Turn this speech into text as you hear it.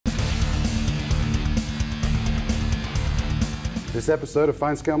This episode of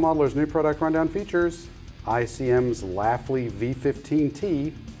FineScale Modeler's new product rundown features ICM's Laffly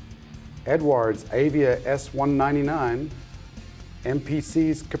V15T, Eduard's Avia S-199,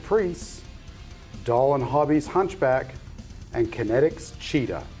 MPC's Caprice, Doll & Hobby's Hunchback, and Kinetic's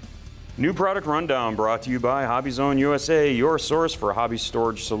Cheetah. New product rundown brought to you by Hobby Zone USA, your source for hobby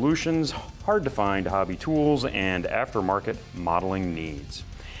storage solutions, hard to find hobby tools, and aftermarket modeling needs.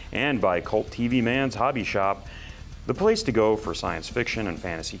 And by Cult TV Man's Hobby Shop, the place to go for science fiction and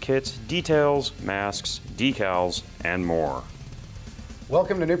fantasy kits, details, masks, decals, and more.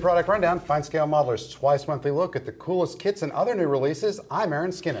 Welcome to New Product Rundown, FineScale Modeler's twice monthly look at the coolest kits and other new releases. I'm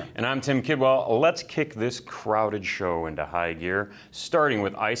Aaron Skinner. And I'm Tim Kidwell. Let's kick this crowded show into high gear, starting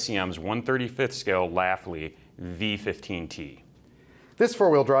with ICM's 1/35th scale Laffly V15T. This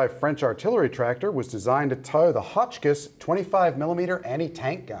four-wheel drive French artillery tractor was designed to tow the Hotchkiss 25mm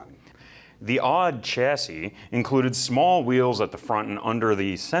anti-tank gun. The odd chassis included small wheels at the front and under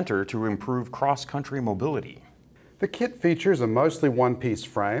the center to improve cross-country mobility. The kit features a mostly one-piece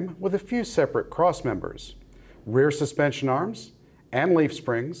frame with a few separate cross members, rear suspension arms and leaf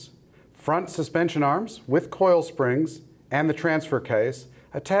springs, front suspension arms with coil springs, and the transfer case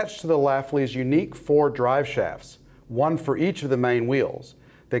attached to the Laffly's unique 4 drive shafts, one for each of the main wheels,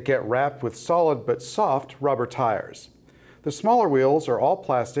 that get wrapped with solid but soft rubber tires. The smaller wheels are all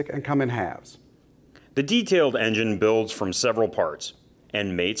plastic and come in halves. The detailed engine builds from several parts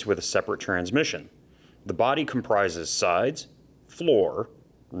and mates with a separate transmission. The body comprises sides, floor,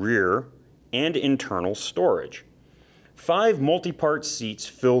 rear, and internal storage. 5 multi-part seats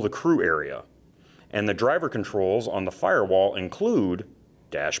fill the crew area, and the driver controls on the firewall include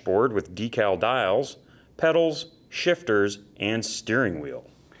dashboard with decal dials, pedals, shifters, and steering wheel.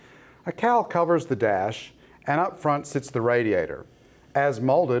 A cowl covers the dash, and up front sits the radiator. As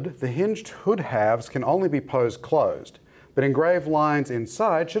molded, the hinged hood halves can only be posed closed, but engraved lines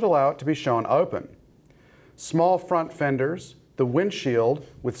inside should allow it to be shown open. Small front fenders, the windshield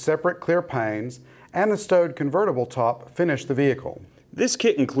with separate clear panes, and the stowed convertible top finish the vehicle. This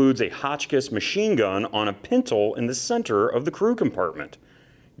kit includes a Hotchkiss machine gun on a pintle in the center of the crew compartment.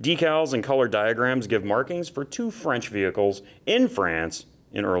 Decals and color diagrams give markings for 2 French vehicles in France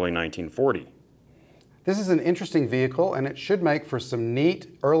in early 1940. This is an interesting vehicle, and it should make for some neat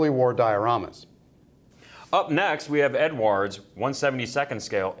early war dioramas. Up next, we have Eduard's 1/72nd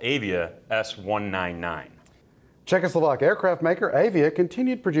scale Avia S-199. Czechoslovak aircraft maker Avia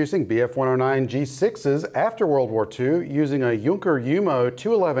continued producing Bf-109 G6s after World War II using a Junker Umo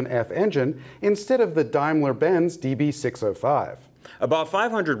 211F engine instead of the Daimler-Benz DB605. About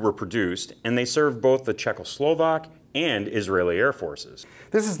 500 were produced, and they served both the Czechoslovak and Israeli air forces.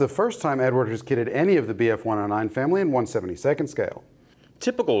 This is the first time Eduard has kitted any of the Bf-109 family in 1/72nd scale.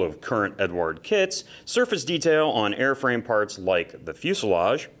 Typical of current Eduard kits, surface detail on airframe parts like the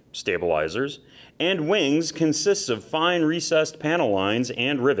fuselage, stabilizers, and wings consists of fine recessed panel lines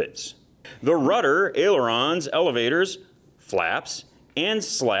and rivets. The rudder, ailerons, elevators, flaps, and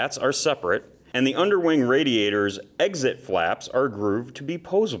slats are separate, and the underwing radiator's exit flaps are grooved to be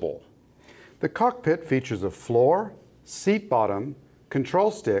posable. The cockpit features a floor, seat bottom,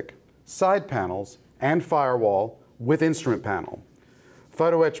 control stick, side panels, and firewall with instrument panel.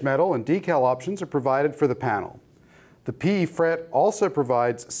 Photo etch metal and decal options are provided for the panel. The PE fret also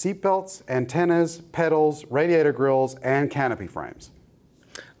provides seatbelts, antennas, pedals, radiator grills, and canopy frames.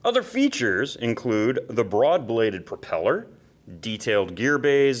 Other features include the broad-bladed propeller, detailed gear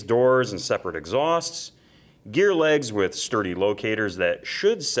bays, doors, and separate exhausts, gear legs with sturdy locators that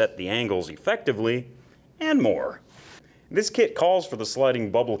should set the angles effectively, and more. This kit calls for the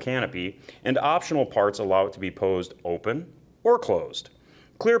sliding bubble canopy, and optional parts allow it to be posed open or closed.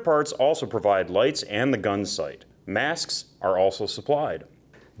 Clear parts also provide lights and the gun sight. Masks are also supplied.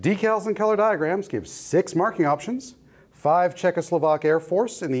 Decals and color diagrams give 6 marking options, 5 Czechoslovak Air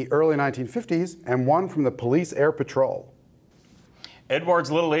Force in the early 1950s, and 1 from the Police Air Patrol.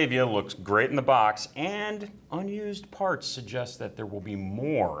 Eduard's little Avia looks great in the box, and unused parts suggest that there will be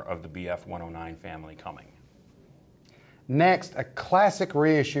more of the Bf-109 family coming. Next, a classic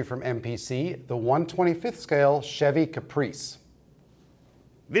reissue from MPC, the 1/25th scale Chevy Caprice.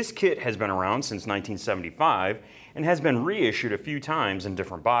 This kit has been around since 1975 and has been reissued a few times in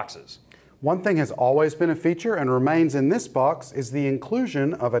different boxes. One thing has always been a feature and remains in this box is the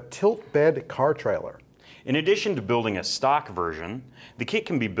inclusion of a tilt bed car trailer. In addition to building a stock version, the kit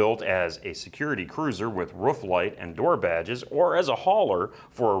can be built as a security cruiser with roof light and door badges, or as a hauler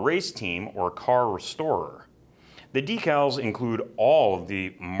for a race team or car restorer. The decals include all of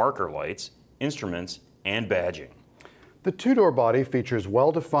the marker lights, instruments, and badging. The two-door body features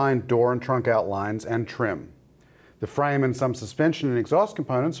well-defined door and trunk outlines and trim. The frame and some suspension and exhaust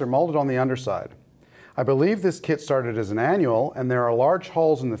components are molded on the underside. I believe this kit started as an annual, and there are large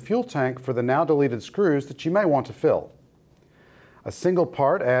holes in the fuel tank for the now deleted screws that you may want to fill. A single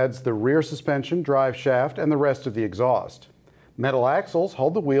part adds the rear suspension, drive shaft, and the rest of the exhaust. Metal axles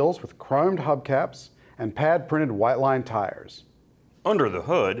hold the wheels with chromed hubcaps and pad-printed white-line tires. Under the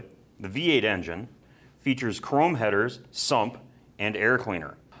hood, the V8 engine features chrome headers, sump, and air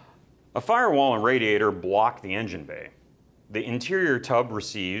cleaner. A firewall and radiator block the engine bay. The interior tub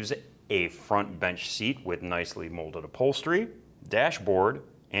receives a front bench seat with nicely molded upholstery, dashboard,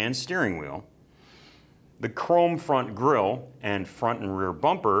 and steering wheel. The chrome front grille and front and rear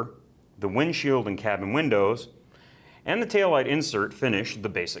bumper, the windshield and cabin windows, and the taillight insert finish the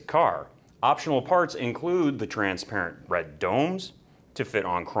basic car. Optional parts include the transparent red domes to fit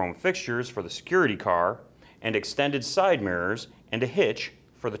on chrome fixtures for the security car, and extended side mirrors and a hitch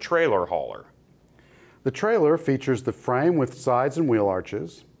for the trailer hauler. The trailer features the frame with sides and wheel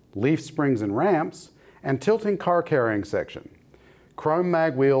arches, leaf springs and ramps, and tilting car carrying section, chrome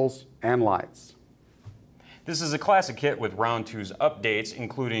mag wheels, and lights. This is a classic kit with Round 2's updates,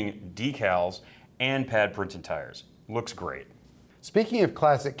 including decals and pad-printed tires. Looks great. Speaking of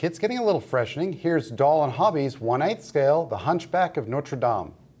classic kits getting a little freshening, here's Doll & Hobby's 1/8 scale, the Hunchback of Notre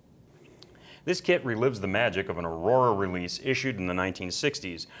Dame. This kit relives the magic of an Aurora release issued in the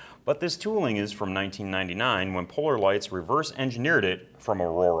 1960s, but this tooling is from 1999 when Polar Lights reverse engineered it from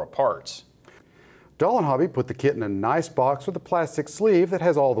Aurora parts. Doll & Hobby put the kit in a nice box with a plastic sleeve that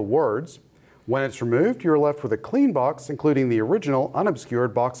has all the words. When it's removed, you're left with a clean box including the original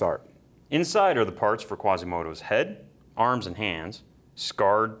unobscured box art. Inside are the parts for Quasimodo's head, arms and hands,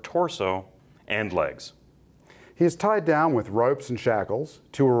 scarred torso, and legs. He is tied down with ropes and shackles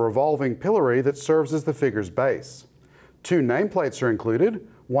to a revolving pillory that serves as the figure's base. 2 nameplates are included,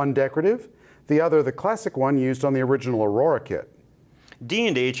 one decorative, the other the classic one used on the original Aurora kit.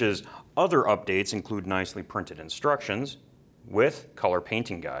 D&H's other updates include nicely printed instructions with color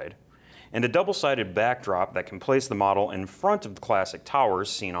painting guide, and a double-sided backdrop that can place the model in front of the classic towers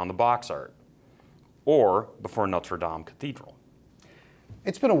seen on the box art, or before Notre Dame Cathedral.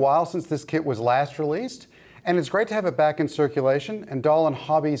 It's been a while since this kit was last released, and it's great to have it back in circulation, and Doll &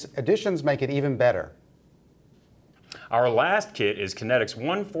 Hobby's editions make it even better. Our last kit is Kinetic's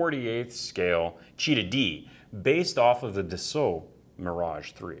 1/48 scale Cheetah D, based off of the Dassault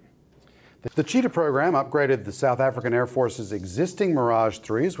Mirage 3. The Cheetah program upgraded the South African Air Force's existing Mirage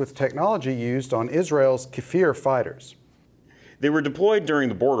 3s with technology used on Israel's Kafir fighters. They were deployed during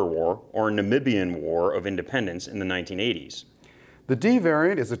the Border War, or Namibian War of Independence in the 1980s. The D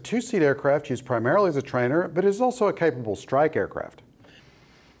variant is a 2-seat aircraft used primarily as a trainer, but is also a capable strike aircraft.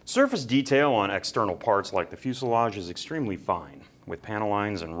 Surface detail on external parts like the fuselage is extremely fine, with panel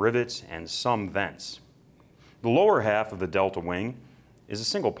lines and rivets and some vents. The lower half of the delta wing is a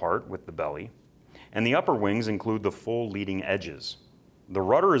single part with the belly, and the upper wings include the full leading edges. The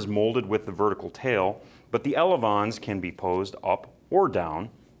rudder is molded with the vertical tail, but the elevons can be posed up or down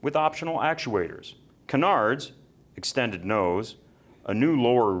with optional actuators. Canards, extended nose, a new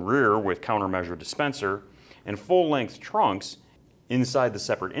lower rear with countermeasure dispenser, and full-length trunks inside the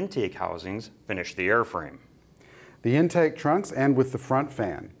separate intake housings finish the airframe. The intake trunks end with the front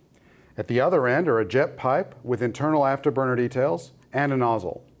fan. At the other end are a jet pipe with internal afterburner details and a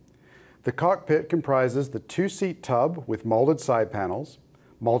nozzle. The cockpit comprises the 2-seat tub with molded side panels,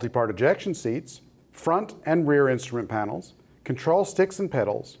 multi-part ejection seats, front and rear instrument panels, control sticks and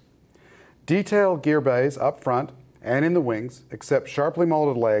pedals, detailed gear bays up front and in the wings, except sharply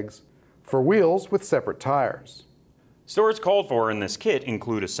molded legs, for wheels with separate tires. Stores called for in this kit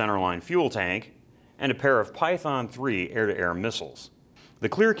include a centerline fuel tank and a pair of Python 3 air-to-air missiles. The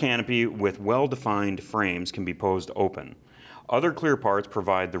clear canopy with well-defined frames can be posed open. Other clear parts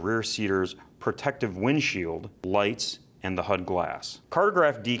provide the rear seater's protective windshield, lights, and the HUD glass.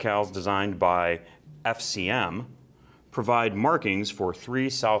 Cartograph decals designed by FCM provide markings for 3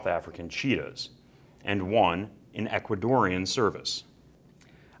 South African cheetahs and 1 in Ecuadorian service.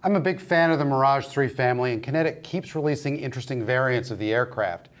 I'm a big fan of the Mirage 3 family, and Kinetic keeps releasing interesting variants of the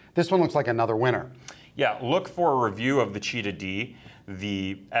aircraft. This one looks like another winner. Yeah, look for a review of the Cheetah D,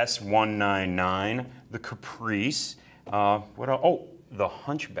 the S199, the Caprice, the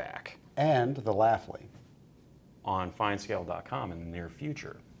Hunchback. And the Laffly. On FineScale.com in the near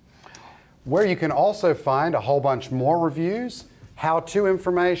future. Where you can also find a whole bunch more reviews, how-to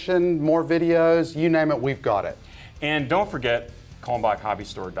information, more videos, you name it, we've got it. And don't forget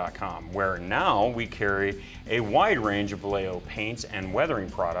KalmbachHobbyStore.com, where now we carry a wide range of Vallejo paints and weathering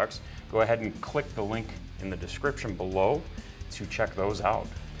products. Go ahead and click the link in the description below to check those out.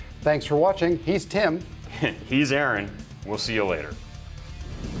 Thanks for watching. He's Tim. He's Aaron. We'll see you later.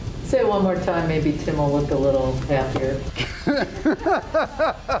 Say it one more time, maybe Tim will look a little happier.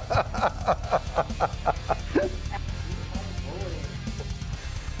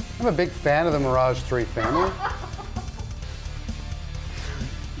 I'm a big fan of the Mirage 3 family.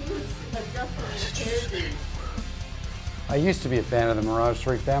 I used to be a fan of the Mirage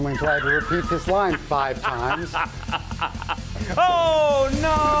 3 family until I had to repeat this line 5 times. Oh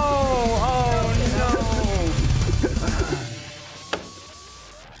no! Oh.